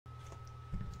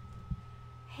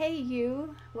Hey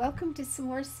you, welcome to some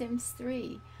more Sims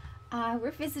 3. We're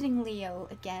visiting Leo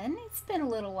again. It's been a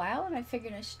little while and I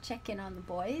figured I should check in on the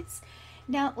boys.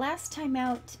 Now, last time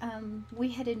out, we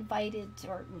had invited,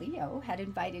 or Leo had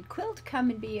invited Quill to come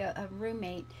and be a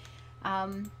roommate.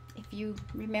 If you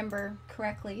remember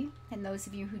correctly, and those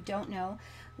of you who don't know,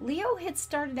 Leo had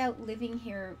started out living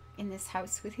here in this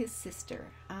house with his sister.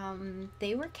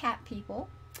 They were cat people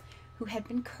who had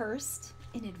been cursed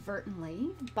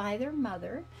inadvertently by their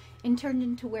mother and turned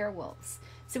into werewolves.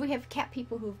 So we have cat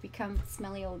people who've become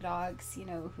smelly old dogs,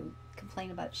 who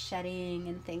complain about shedding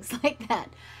and things like that.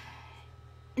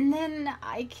 And then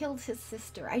I killed his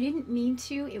sister. I didn't mean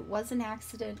to. It was an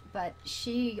accident, but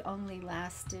she only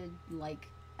lasted like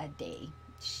a day.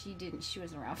 She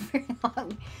wasn't around very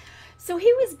long. So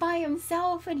he was by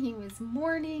himself and he was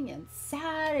mourning and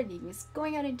sad and he was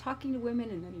going out and talking to women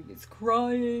and then he was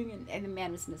crying and the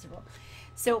man was miserable.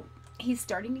 So he's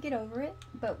starting to get over it,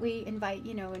 but we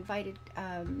invited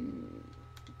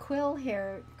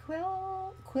Quillston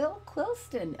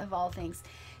of all things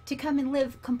to come and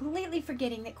live, completely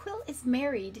forgetting that Quill is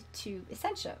married to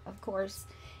Essentia, of course,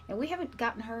 and we haven't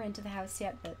gotten her into the house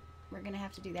yet, but we're gonna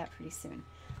have to do that pretty soon.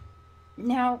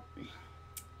 Now,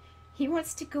 he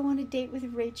wants to go on a date with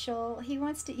Rachel. He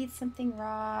wants to eat something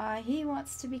raw. He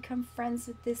wants to become friends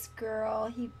with this girl.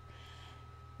 He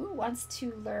wants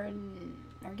to learn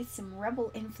or get some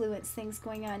rebel influence things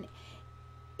going on.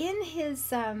 In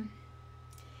his,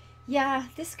 yeah,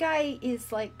 this guy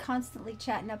is like constantly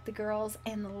chatting up the girls.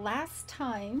 And the last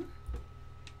time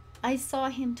I saw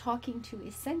him talking to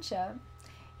Essentia,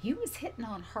 he was hitting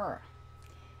on her.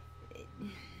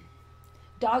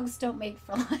 Dogs don't make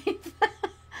for life.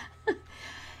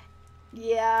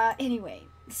 Yeah, anyway,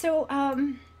 so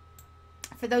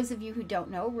for those of you who don't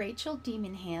know, Rachel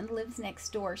Demon Hand lives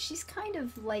next door. She's kind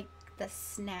of like the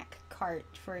snack cart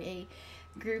for a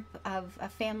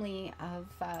family of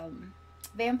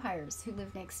vampires who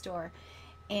live next door.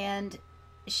 And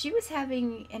she was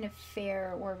having an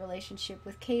affair or relationship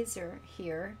with Kaiser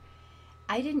here.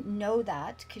 I didn't know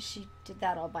that because she did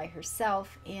that all by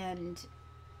herself. And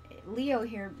Leo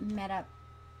here met up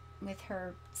with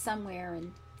her somewhere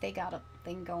and they got a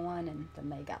thing going and then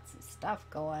they got some stuff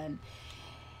going.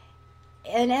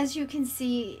 And as you can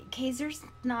see, Kaiser's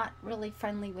not really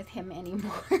friendly with him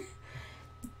anymore.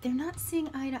 They're not seeing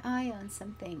eye to eye on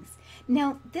some things.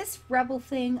 Now, this rebel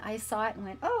thing, I saw it and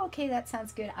went, oh, okay, that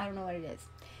sounds good. I don't know what it is.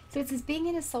 So it says, being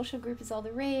in a social group is all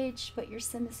the rage, but your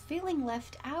sim is feeling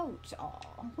left out. Oh,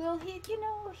 well, he's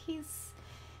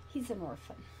an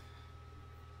orphan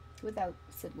without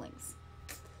siblings.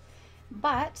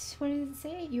 But, what did it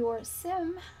say? Your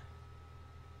sim.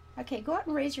 Okay, go out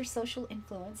and raise your social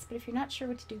influence, but if you're not sure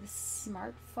what to do, the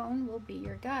smartphone will be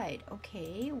your guide.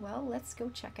 Okay, well, let's go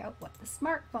check out what the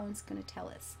smartphone's going to tell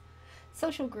us.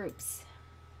 Social groups.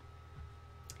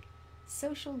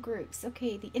 Social groups.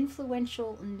 Okay, the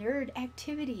influential nerd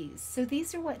activities. So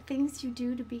these are what things you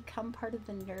do to become part of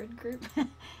the nerd group.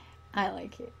 I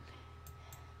like it.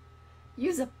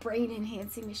 Use a brain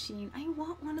enhancing machine. I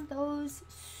want one of those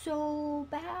so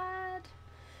bad.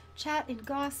 Chat and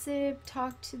gossip,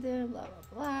 talk to them, blah, blah,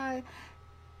 blah.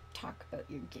 Talk about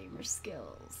your gamer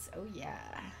skills. Oh,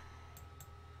 yeah.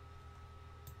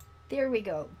 There we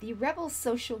go. The Rebel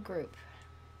Social Group.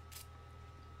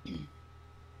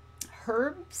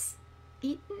 Herbs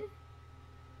eaten?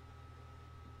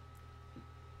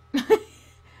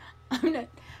 I'm not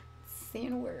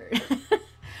saying a word.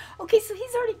 Okay, so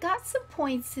he's already got some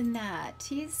points in that.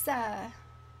 He's,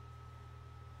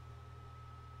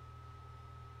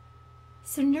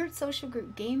 So Nerd Social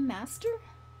Group Game Master?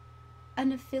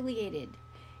 Unaffiliated.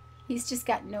 He's just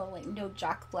got no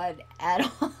jock blood at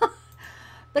all.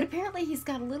 But apparently he's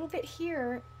got a little bit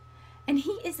here. And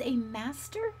he is a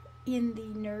master in the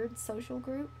Nerd Social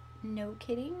Group. No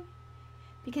kidding.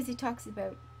 Because he talks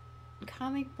about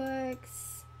comic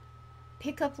books,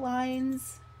 pickup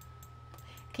lines.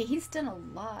 Okay, he's done a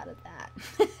lot of that.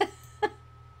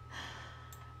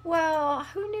 Well,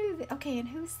 who knew? Okay, and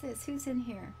who's this? Who's in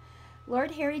here?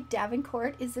 Lord Harry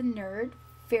Davenport is a nerd.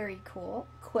 Very cool.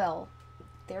 Quill.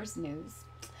 There's news.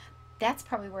 That's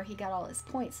probably where he got all his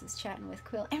points, was chatting with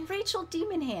Quill. And Rachel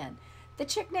Demon Hand, the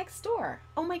chick next door.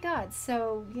 Oh my god.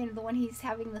 So, the one he's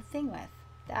having the thing with.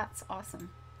 That's awesome.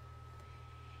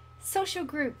 Social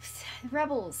groups.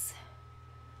 Rebels.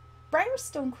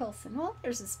 Briarstone Quilson. Well,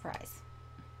 there's a surprise.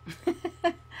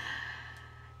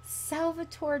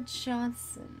 Salvatore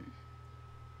Johnson.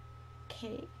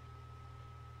 Okay.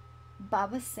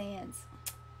 Baba Sands.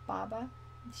 Baba.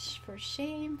 For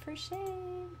shame, for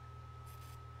shame.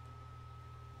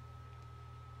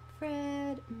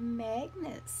 Fred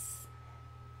Magnus.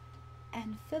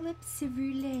 and Philip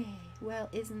Civoulet. Well,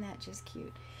 isn't that just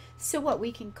cute? So what,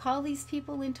 we can call these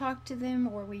people and talk to them,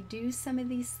 or we do some of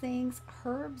these things.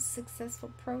 Herb's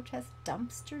successful protest,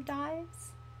 dumpster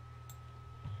dives.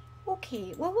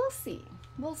 Okay, well, we'll see.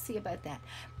 We'll see about that.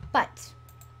 But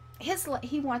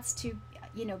he wants to,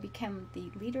 you know, become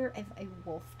the leader of a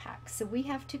wolf pack. So we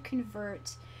have to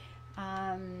convert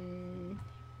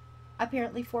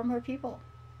apparently 4 more people.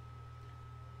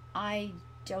 I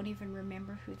don't even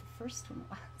remember who the first one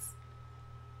was.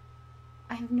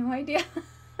 I have no idea.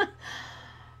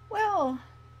 Well,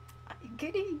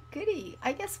 goody, goody.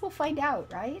 I guess we'll find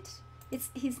out, right?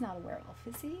 He's not a werewolf,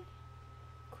 is he?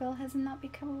 Quill has not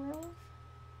become a werewolf.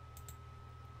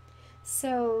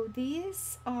 So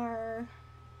these are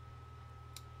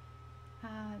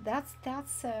that's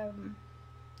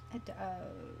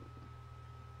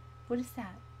what is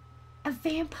that? A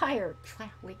vampire.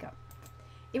 Wake up.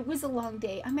 It was a long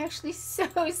day. I'm actually so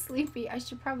sleepy. I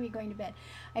should probably be going to bed.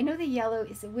 I know the yellow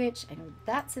is a witch. I know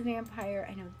that's a vampire.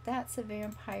 I know that's a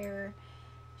vampire.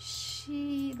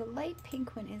 The light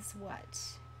pink one is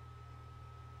what?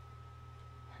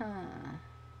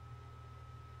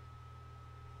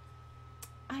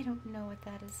 I don't know what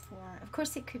that is for. Of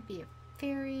course, it could be a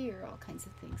fairy or all kinds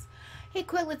of things. Hey,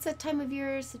 Quill, it's that time of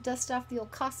year to dust off the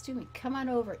old costume and come on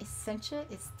over. Essentia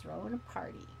is throwing a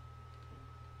party.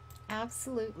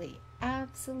 Absolutely.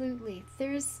 Absolutely.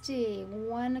 Thursday,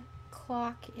 1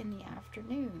 o'clock in the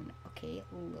afternoon. Okay,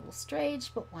 a little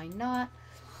strange, but why not?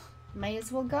 May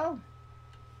as well go.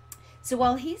 So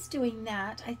while he's doing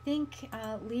that, I think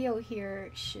Leo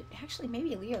here should... Actually,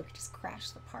 maybe Leo could just crash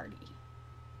the party.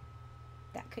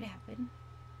 That could happen.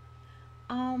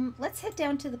 Let's head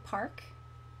down to the park.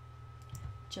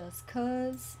 Just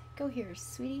 'cause. Go here,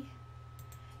 sweetie.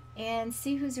 And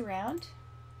see who's around.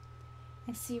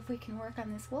 And see if we can work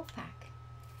on this wolf pack.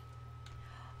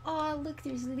 Oh, look,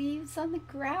 there's leaves on the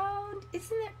ground.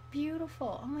 Isn't that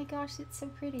beautiful? Oh my gosh, it's so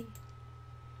pretty.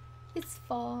 It's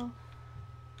fall.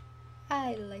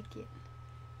 I like it.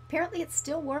 Apparently it's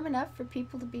still warm enough for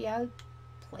people to be out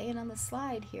playing on the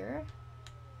slide here.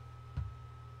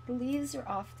 The leaves are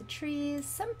off the trees.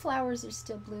 Some flowers are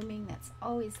still blooming. That's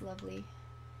always lovely.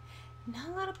 Not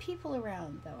a lot of people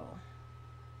around, though.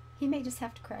 He may just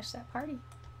have to crash that party.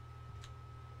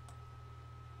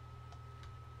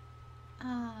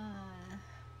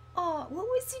 Oh, what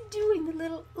was he doing? The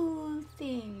little ooh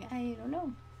thing. I don't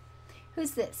know.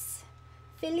 Who's this?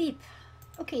 Philippe.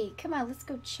 Okay, come on. Let's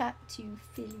go chat to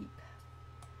Philippe.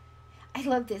 I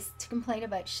love this, to complain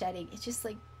about shedding. It's just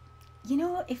like, you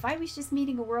know, if I was just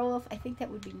meeting a werewolf, I think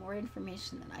that would be more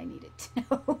information than I needed to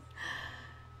know.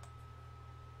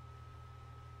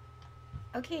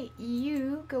 Okay,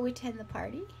 you go attend the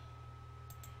party.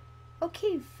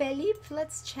 Okay, Philippe,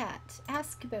 let's chat.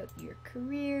 Ask about your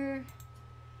career,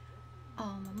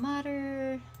 alma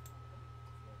mater.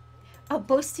 Oh,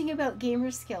 boasting about gamer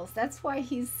skills. That's why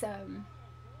he's so,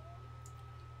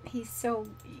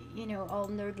 you know, all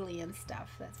nerdly and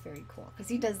stuff. That's very cool, because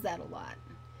he does that a lot.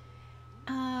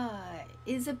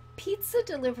 Is a pizza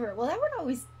deliverer. Well, that would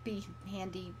always be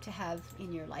handy to have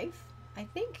in your life, I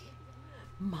think.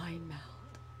 My mouth.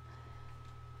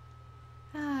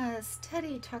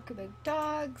 Study, talk about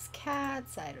dogs,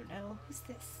 cats, I don't know. Who's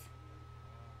this?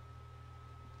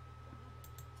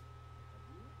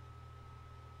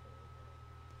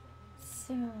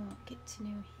 So, get to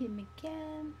know him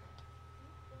again.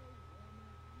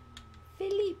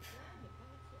 Philippe.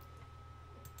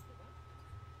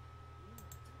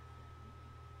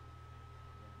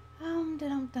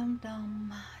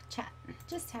 Dum. Chat.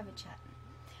 Just have a chat.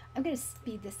 I'm going to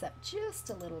speed this up just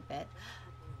a little bit.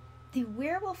 The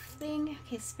werewolf thing.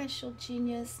 Okay, special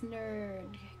genius,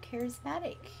 nerd,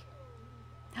 charismatic.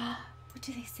 What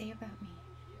do they say about me?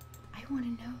 I want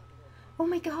to know. Oh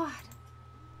my god.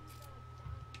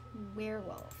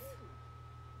 Werewolf.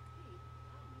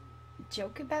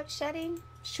 Joke about shedding?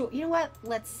 Sure. You know what?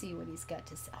 Let's see what he's got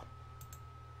to sell.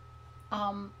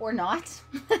 Or not.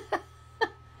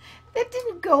 That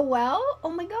didn't go well. Oh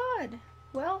my god.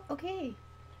 Well, okay.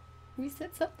 We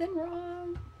said something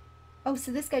wrong. Oh,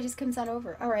 so this guy just comes on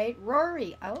over. All right,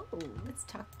 Rory. Oh, let's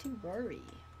talk to Rory.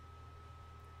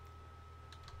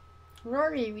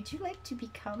 Rory, would you like to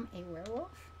become a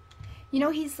werewolf? You know,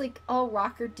 he's like all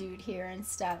rocker dude here and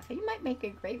stuff. He might make a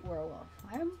great werewolf.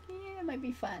 Yeah, it might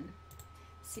be fun.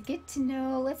 So get to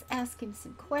know. Let's ask him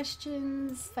some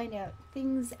questions. Find out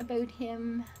things about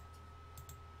him.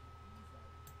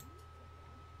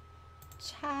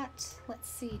 Chat. Let's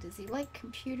see. Does he like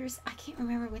computers? I can't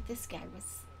remember what this guy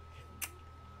was.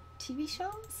 TV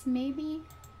shows? Maybe.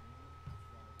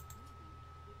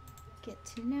 Get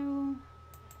to know.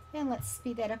 And let's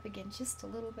speed that up again just a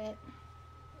little bit.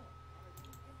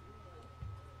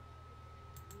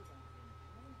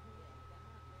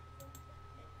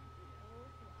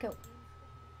 Go.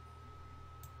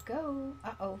 Go.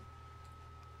 Uh-oh.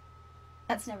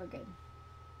 That's never good.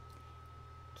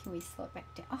 Can we slow it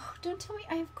back down? Oh, don't tell me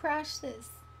I have crashed this.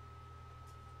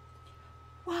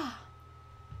 Wow.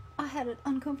 I had an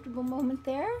uncomfortable moment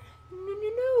there.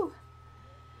 No.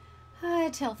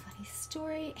 Tell a funny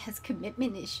story. Has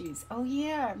commitment issues. Oh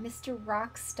yeah, Mr.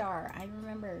 Rockstar. I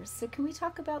remember. So can we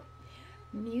talk about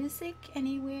music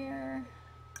anywhere?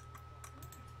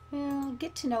 Well,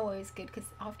 get to know always good because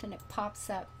often it pops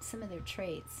up some of their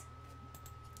traits.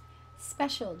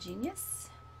 Special genius.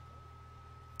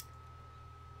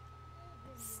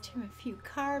 Stew a few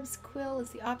carbs. Quill is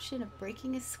the option of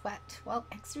breaking a sweat while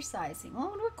exercising. Oh, I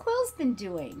wonder what Quill's been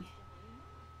doing.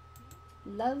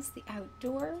 Loves the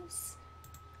outdoors.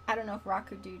 I don't know if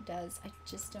Rocker Dude does. I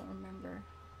just don't remember.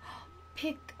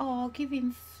 Oh, give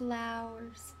him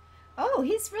flowers. Oh,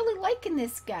 he's really liking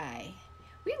this guy.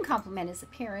 We can compliment his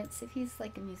appearance. If he's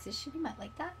like a musician, he might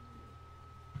like that.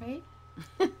 Right?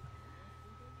 I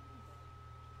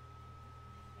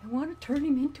want to turn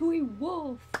him into a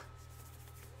wolf.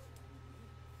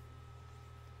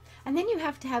 And then you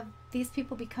have to have these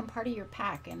people become part of your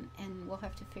pack, and we'll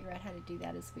have to figure out how to do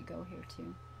that as we go here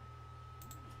too.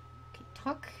 Okay,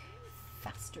 talk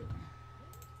faster.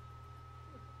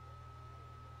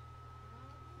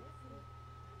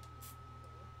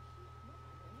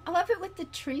 I love it with the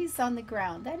trees on the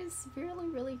ground. That is really,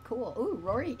 really cool. Ooh,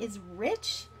 Rory is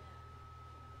rich.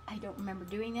 I don't remember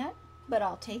doing that, but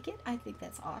I'll take it. I think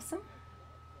that's awesome.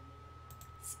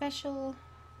 Special.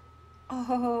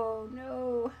 Oh,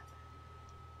 no.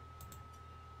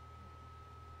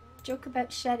 Joke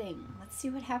about shedding. Let's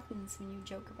see what happens when you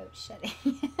joke about shedding.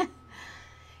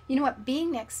 You know what?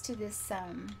 Being next to this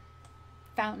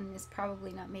fountain is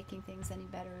probably not making things any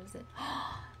better, is it?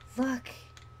 Look.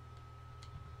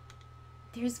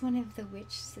 There's one of the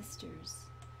witch sisters.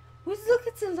 Look,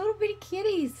 it's a little bitty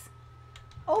kitties.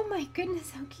 Oh my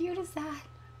goodness, how cute is that?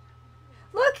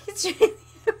 Look, it's really...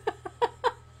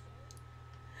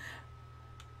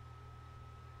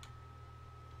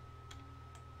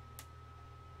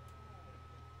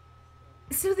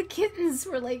 So the kittens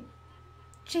were like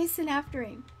chasing after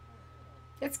him.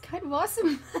 That's kind of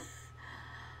awesome.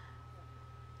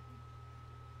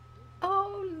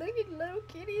 Oh, look at little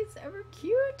kitties. Ever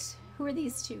cute. Who are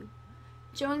these two?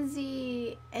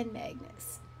 Jonesy and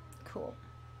Magnus. Cool.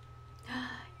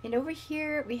 And over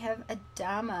here we have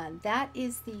Adama. That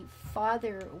is the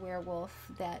father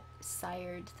werewolf that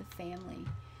sired the family.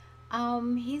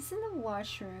 He's in the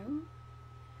washroom.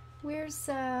 Where's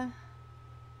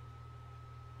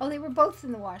Oh, they were both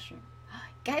in the washroom.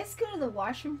 Guys go to the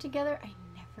washroom together? I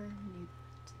never knew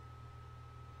that.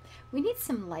 We need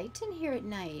some light in here at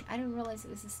night. I didn't realize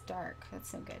it was this dark. That's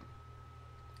so good.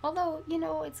 Although, you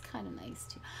know, it's kind of nice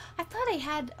too. I thought I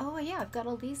had, oh yeah, I've got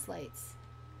all these lights.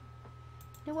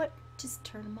 You know what? Just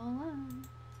turn them all on.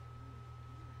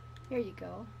 There you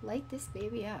go. Light this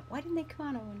baby up. Why didn't they come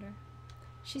on, I wonder?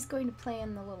 She's going to play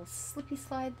in the little slippy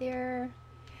slide there.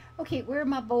 Okay, where are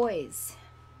my boys?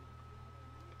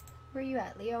 Where are you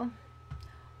at, Leo?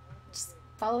 Just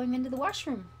follow him into the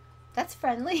washroom. That's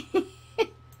friendly.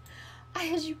 I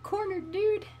had you cornered,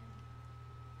 dude.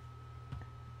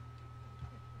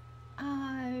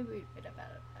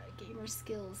 Gamer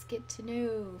skills. Get to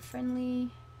know.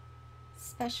 Friendly.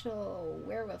 Special.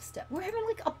 Werewolf stuff. We're having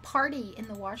like a party in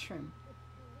the washroom.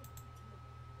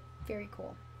 Very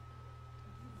cool.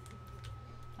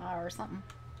 Or something.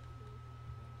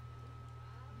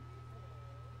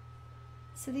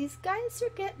 So these guys are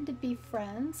getting to be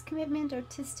friends. Commitment,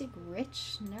 artistic,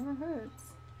 rich, never hurts.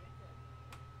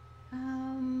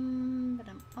 But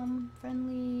I'm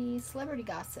friendly. Celebrity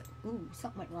gossip. Ooh,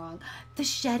 something went wrong. The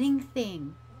shedding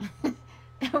thing.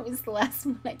 That was the last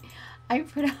one I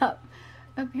put up.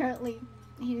 Apparently,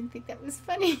 he didn't think that was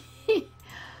funny.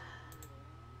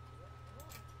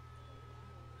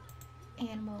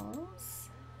 Animals.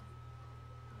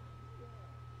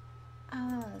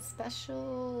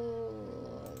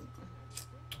 Special.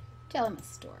 Tell him a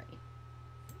story.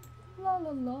 La la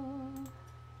la.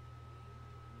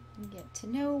 Get to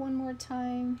know one more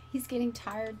time. He's getting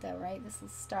tired though, right? This will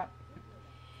stop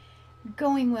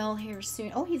going well here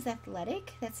soon. Oh, he's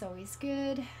athletic. That's always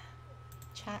good.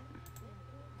 Chat.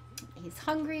 He's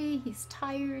hungry. He's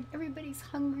tired. Everybody's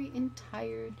hungry and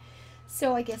tired.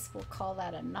 So I guess we'll call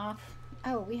that enough.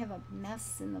 Oh, we have a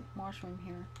mess in the washroom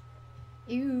here.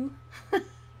 Ew.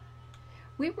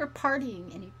 We were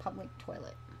partying in a public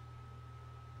toilet.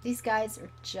 These guys are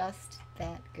just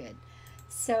that good.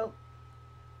 So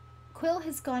Quill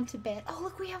has gone to bed. Oh,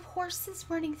 look, we have horses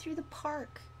running through the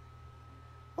park.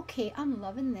 Okay, I'm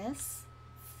loving this.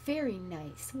 Very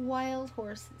nice. Wild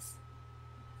horses.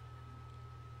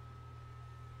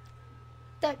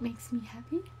 That makes me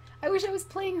happy. I wish I was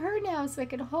playing her now so I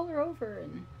could haul her over.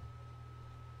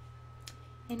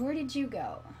 And where did you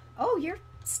go? Oh, you're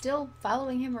still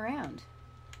following him around.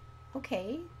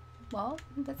 Okay, well,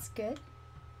 that's good.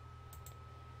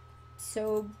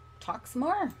 So, talk some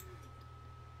more.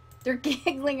 They're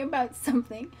giggling about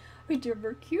something.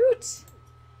 They're cute.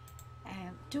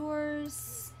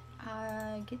 Outdoors.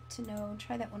 Get to know.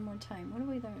 Try that one more time. What have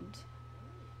we learned?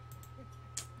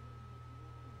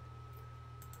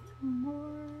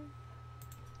 More.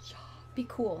 Yeah. Be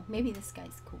cool. Maybe this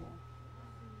guy's cool.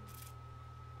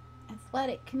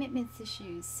 Athletic commitments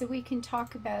issues. So we can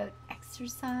talk about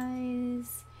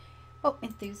exercise. Oh,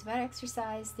 enthused about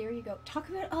exercise. There you go. Talk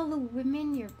about all the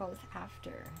women you're both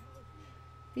after.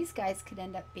 These guys could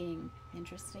end up being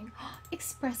interesting.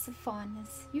 Expressive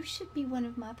fondness. You should be one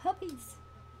of my puppies.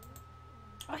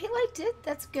 Oh, he liked it.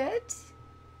 That's good.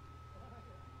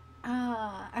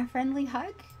 A friendly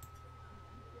hug.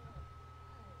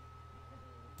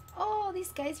 Oh,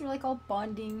 these guys are like all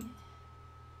bonding.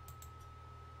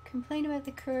 Complain about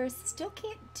the curse. Still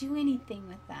can't do anything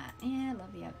with that. Yeah, I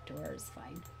love the outdoors.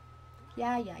 Fine.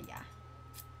 Yeah.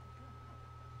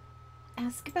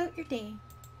 Ask about your day.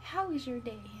 How is your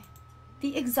day?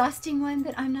 The exhausting one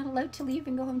that I'm not allowed to leave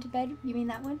and go home to bed? You mean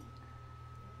that one?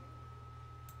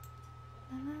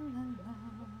 La, la, la.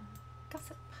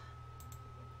 Gossip.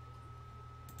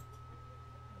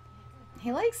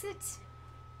 He likes it.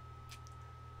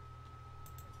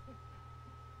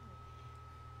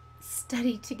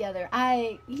 Study together.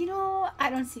 I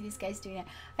don't see these guys doing that.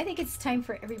 I think it's time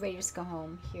for everybody to just go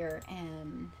home here.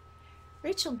 And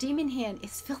Rachel Demon Hand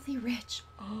is filthy rich.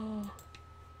 Oh.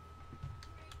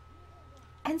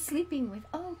 And sleeping with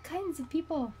all kinds of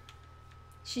people.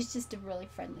 She's just a really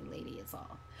friendly lady is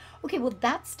all. Okay, well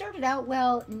that started out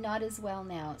well, not as well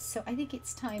now. So I think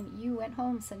it's time you went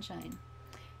home, Sunshine.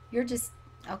 You're just,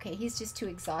 okay, he's just too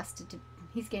exhausted to,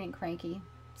 he's getting cranky.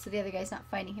 So the other guy's not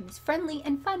finding him as friendly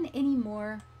and fun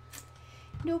anymore.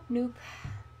 Nope.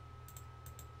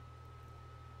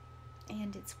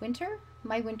 And it's winter.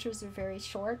 My winters are very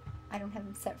short. I don't have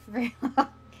them set for very long.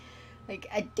 Like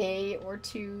a day or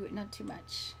two, not too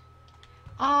much.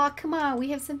 Ah, come on,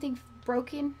 we have something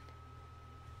broken.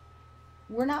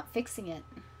 We're not fixing it.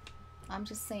 I'm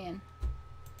just saying.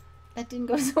 That didn't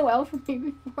go so well for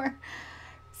me before.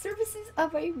 Services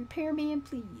of a repairman,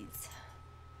 please.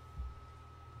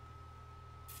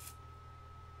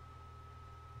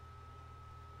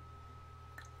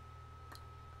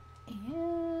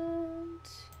 And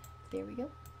there we go.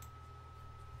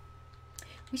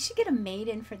 We should get a maid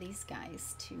in for these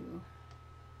guys too.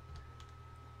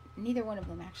 Neither one of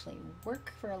them actually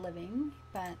work for a living,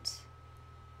 but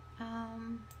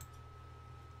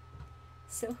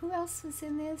so who else was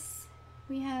in this?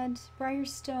 We had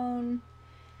Briarstone,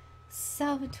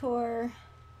 Salvatore,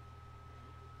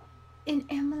 and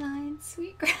Emmeline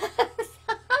Sweetgrass.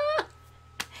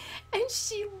 And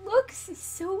she looks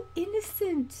so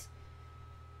innocent.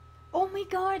 Oh my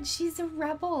god, she's a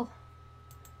rebel.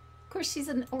 Of course, she's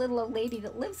a little old lady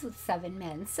that lives with 7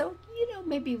 men, so,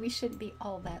 maybe we shouldn't be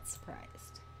all that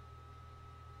surprised.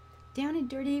 Down and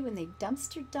dirty when they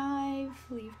dumpster dive,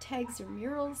 leave tags or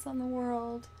murals on the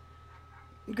world,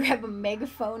 grab a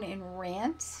megaphone and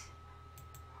rant,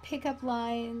 pick up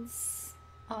lines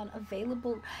on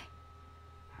available...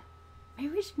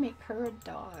 Maybe we should make her a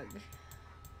dog.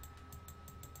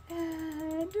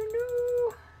 I don't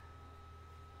know.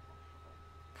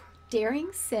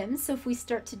 Daring Sims, so if we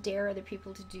start to dare other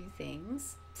people to do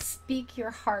things. Speak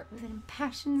your heart with an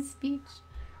impassioned speech.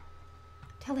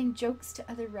 Telling jokes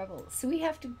to other rebels. So we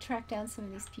have to track down some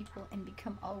of these people and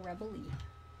become all rebel-y.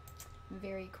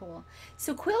 Very cool.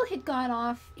 So Quill had gone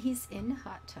off, he's in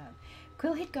hot tub.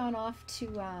 Quill had gone off to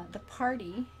the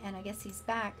party, and I guess he's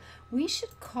back. We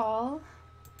should call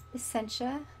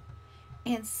Essentia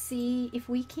and see if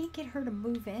we can't get her to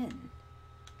move in.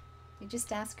 We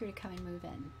just ask her to come and move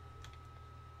in.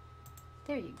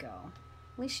 There you go.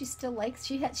 At least she still likes,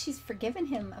 she's forgiven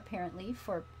him apparently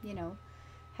for,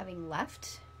 having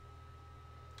left.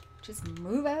 Just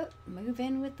move out, move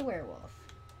in with the werewolf.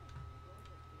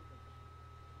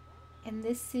 And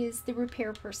this is the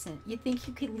repair person. You think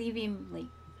you could leave him, like,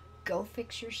 go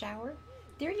fix your shower?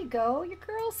 There you go, your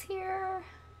girl's here.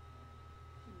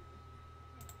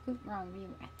 Oop, wrong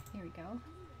view. There we go.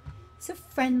 So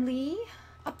friendly.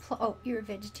 Oh, you're a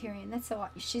vegetarian. That's so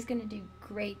awesome. She's going to do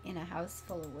great in a house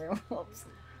full of werewolves.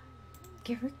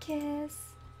 Give her a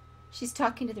kiss. She's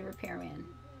talking to the repairman.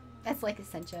 That's like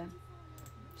Essentia.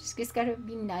 She's just got to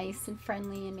be nice and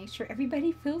friendly and make sure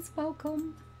everybody feels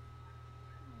welcome.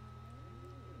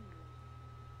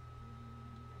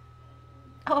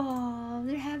 Oh,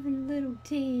 they're having a little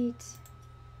date.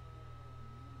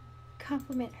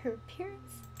 Compliment her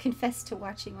appearance. Confess to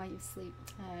watching while you sleep.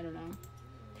 I don't know.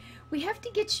 We have to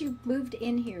get you moved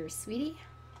in here, sweetie.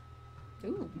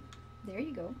 Ooh, there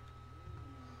you go.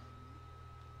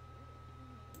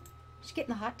 Just get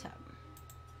in the hot tub.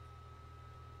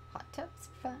 Hot tub's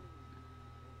fun.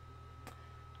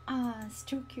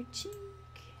 Stroke your cheek.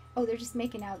 Oh, they're just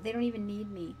making out. They don't even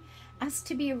need me. Ask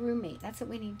to be a roommate. That's what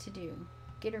we need to do.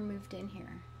 Get her moved in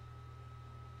here.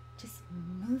 Just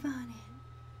move on in.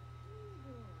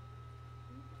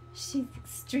 She's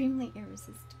extremely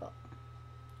irresistible.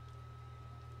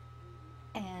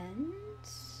 And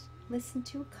listen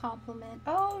to a compliment.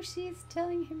 Oh, she's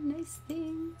telling him nice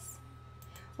things.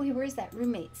 Wait, where's that?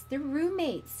 Roommates. They're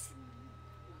roommates.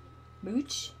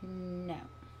 Mooch? No.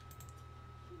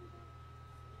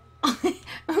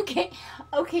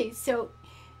 Okay, so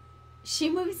she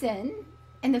moves in,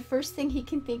 and the first thing he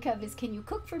can think of is, can you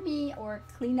cook for me or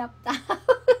clean up the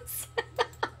house?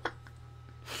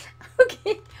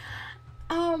 Okay.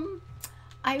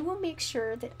 I will make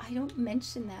sure that I don't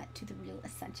mention that to the real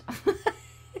Essentia.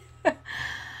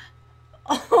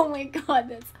 Oh my god,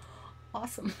 that's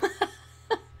awesome.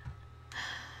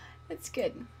 That's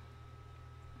good.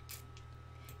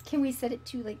 Can we set it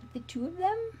to like the two of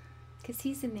them? Because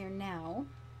he's in there now.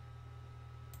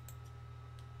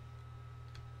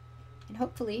 And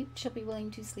hopefully she'll be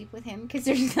willing to sleep with him because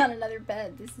there's not another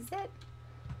bed. This is it.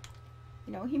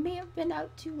 You know, he may have been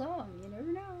out too long. You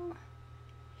never know.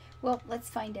 Well, let's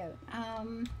find out.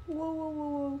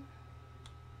 Whoa.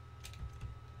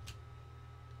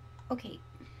 Okay.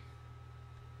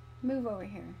 Move over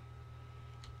here.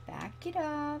 Back it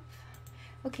up.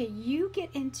 Okay, you get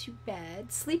into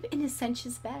bed. Sleep in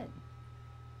Essentia's bed.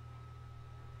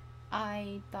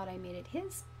 I thought I made it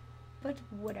his, but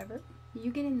whatever. You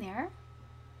get in there.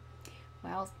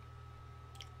 Well.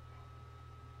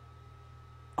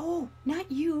 Oh,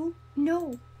 not you.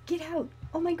 No, get out.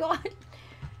 Oh my god.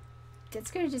 That's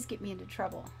going to just get me into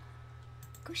trouble.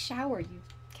 Go shower, you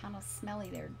kind of smelly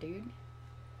there, dude.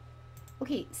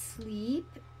 Okay,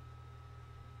 sleep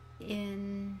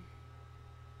in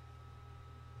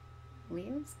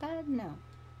Leo's bed? No.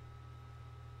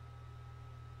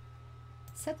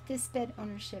 Set this bed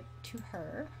ownership to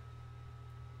her.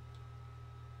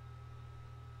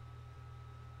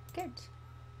 Good.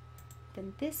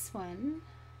 Then this one,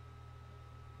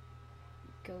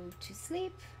 go to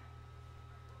sleep.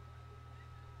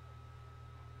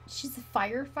 She's a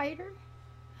firefighter?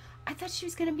 I thought she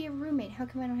was going to be a roommate. How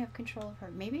come I don't have control of her?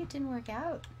 Maybe it didn't work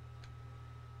out.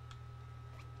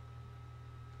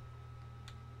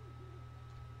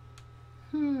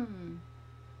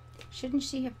 Shouldn't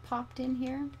she have popped in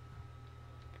here?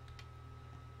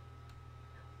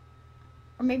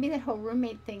 Or maybe that whole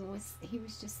roommate thing was, he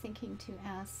was just thinking to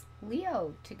ask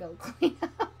Leo to go clean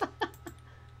up.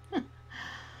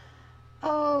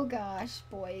 Oh gosh,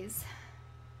 boys.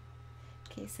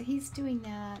 Okay, so he's doing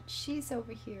that. She's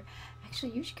over here.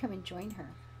 Actually, you should come and join her.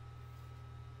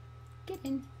 Get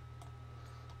in.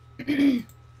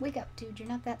 Wake up, dude. You're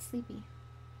not that sleepy.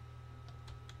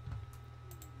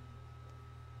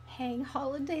 Hang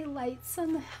holiday lights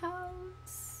on the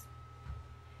house.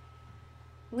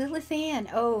 Lilith Ann.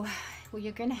 Oh, well,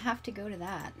 you're going to have to go to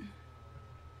that.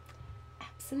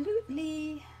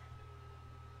 Absolutely.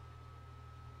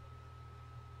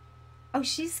 Oh,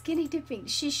 she's skinny dipping.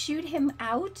 She shooed him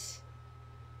out?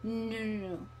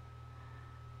 No.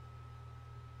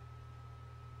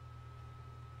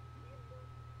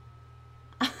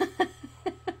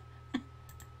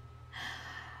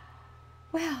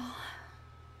 Well,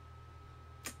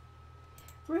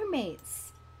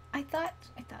 roommates. I thought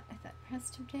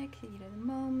press object, heat of the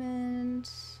moment.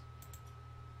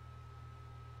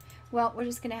 Well, we're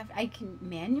just gonna have, I can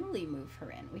manually move her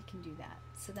in. We can do that,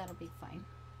 so that'll be fine.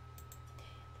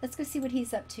 Let's go see what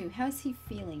he's up to. How's he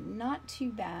feeling? Not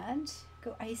too bad.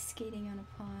 Go ice skating on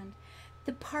a pond.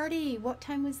 The party. What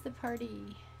time was the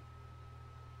party?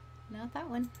 Not that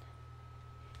one.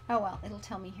 Oh well, it'll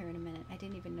tell me here in a minute. I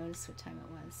didn't even notice what time it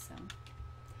was, so.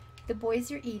 The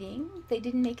boys are eating. They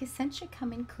didn't make Essentia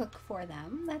come and cook for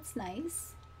them. That's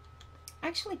nice.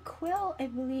 Actually, Quill, I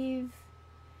believe,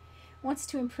 wants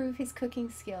to improve his cooking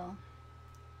skill.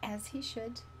 As he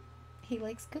should. He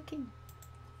likes cooking.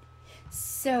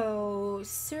 So,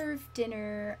 serve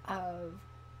dinner of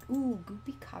Ooh,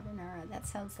 goopy carbonara. That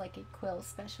sounds like a Quill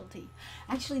specialty.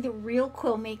 Actually, the real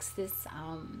Quill makes this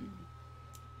lemon,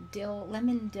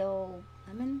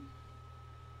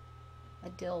 a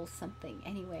dill something.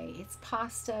 Anyway, it's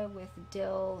pasta with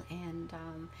dill, and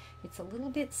it's a little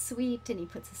bit sweet, and he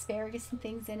puts asparagus and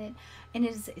things in it. And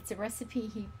it's a recipe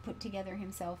he put together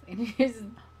himself, and it is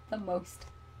the most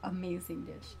amazing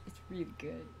dish. It's really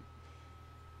good.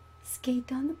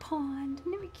 Skate on the pond.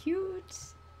 Isn't it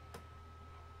cute?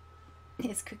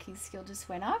 His cooking skill just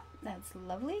went up. That's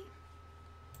lovely.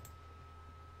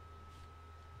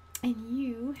 And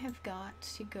you have got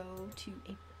to go to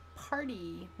a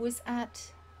party. Was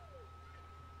at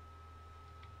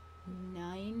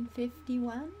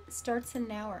 9:51. Starts in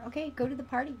an hour. Okay, go to the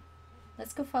party.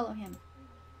 Let's go follow him,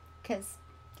 because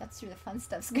that's where the fun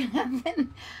stuff's gonna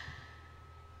happen.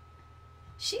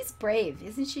 She's brave,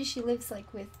 isn't she? She lives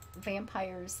like with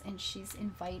vampires, and she's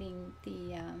inviting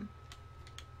the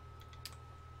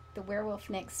werewolf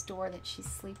next door that she's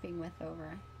sleeping with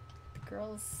over. The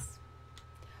girls.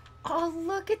 Oh,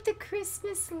 look at the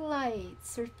Christmas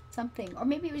lights or something. Or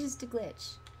maybe it was just a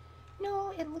glitch.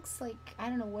 No, it looks like, I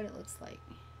don't know what it looks like.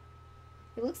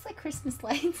 It looks like Christmas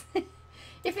lights.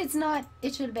 If it's not,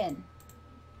 it should have been.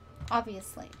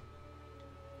 Obviously.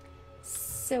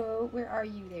 So, where are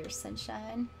you there,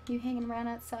 sunshine? You hanging around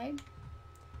outside?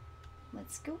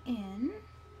 Let's go in.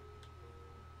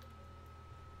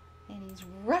 And he's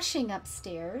rushing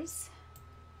upstairs.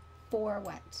 For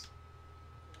what?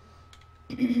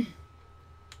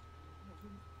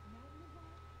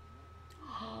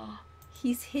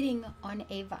 He's hitting on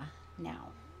Ava now.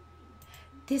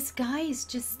 This guy is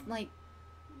just like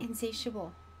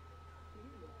insatiable.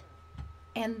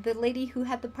 And the lady who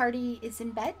had the party is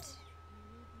in bed.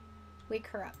 Wake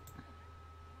her up.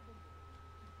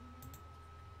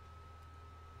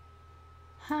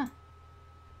 Huh.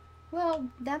 Well,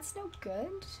 that's no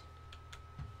good.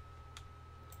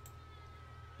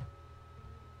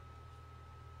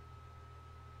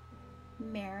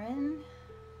 Marin,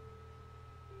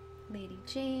 Lady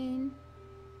Jane.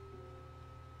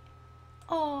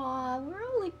 Aw, we're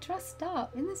all like dressed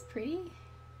up. Isn't this pretty?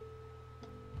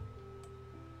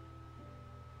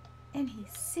 And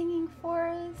he's singing for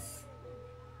us.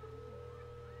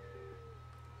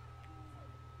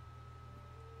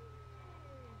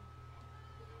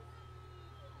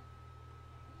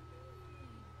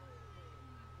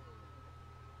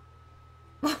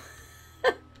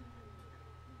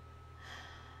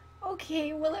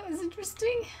 Okay, well, that was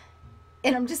interesting.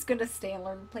 And I'm just going to stay and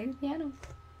learn to play the piano.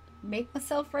 Make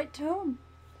myself right to home.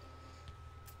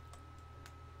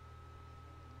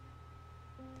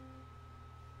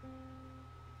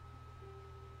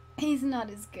 He's not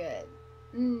as good.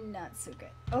 Not so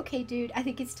good. Okay, dude, I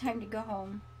think it's time to go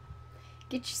home.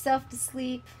 Get yourself to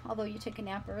sleep, although you took a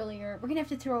nap earlier. We're going to have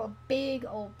to throw a big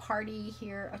old party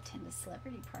here. Attend a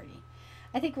celebrity party.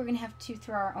 I think we're going to have to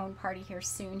throw our own party here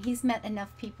soon. He's met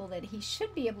enough people that he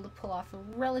should be able to pull off a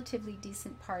relatively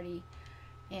decent party.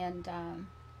 And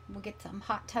we'll get some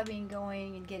hot tubbing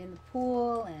going and get in the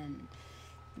pool and,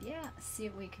 yeah, see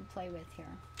what we can play with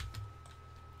here.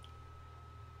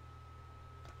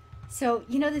 So,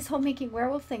 you know, this whole making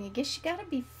werewolf thing, I guess you got to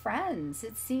be friends.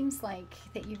 It seems like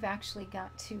that you've actually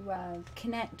got to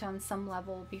connect on some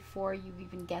level before you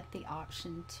even get the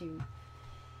option to...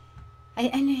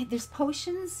 And there's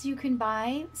potions you can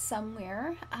buy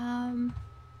somewhere. I'm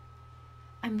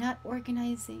not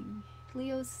organizing.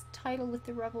 Leo's title with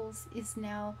the rebels is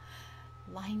now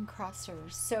line crosser,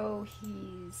 so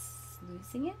he's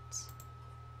losing it.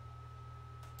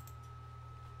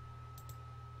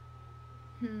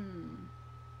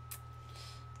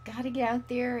 Gotta get out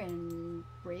there and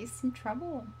raise some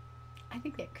trouble. I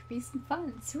think that could be some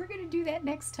fun. So we're gonna do that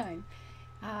next time.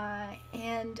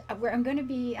 And where I'm going to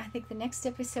be, I think the next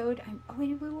episode, oh,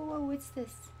 wait, whoa, what's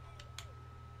this?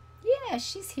 Yeah,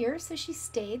 she's here, so she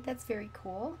stayed. That's very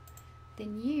cool.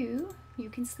 Then you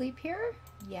can sleep here?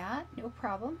 Yeah, no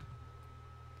problem.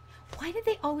 Why do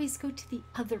they always go to the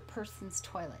other person's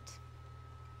toilet?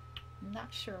 I'm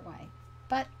not sure why,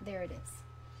 but there it is.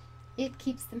 It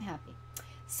keeps them happy.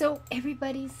 So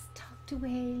everybody's tucked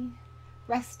away,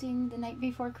 resting the night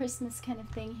before Christmas kind of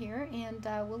thing here, and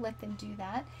we'll let them do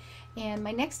that. And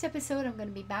my next episode, I'm going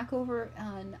to be back over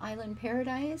on Island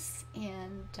Paradise,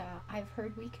 and I've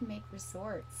heard we can make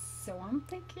resorts. So I'm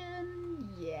thinking,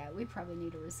 yeah, we probably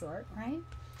need a resort, right?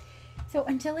 So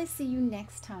until I see you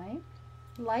next time,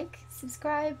 like,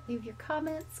 subscribe, leave your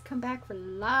comments, come back for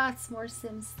lots more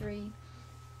Sims 3.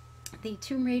 The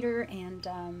Tomb Raider and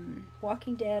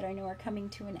Walking Dead, I know, are coming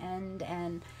to an end,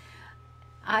 and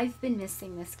I've been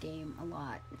missing this game a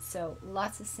lot. So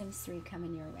lots of Sims 3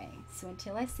 coming your way. So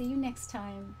until I see you next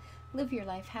time, live your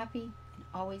life happy and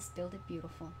always build it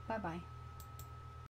beautiful. Bye bye.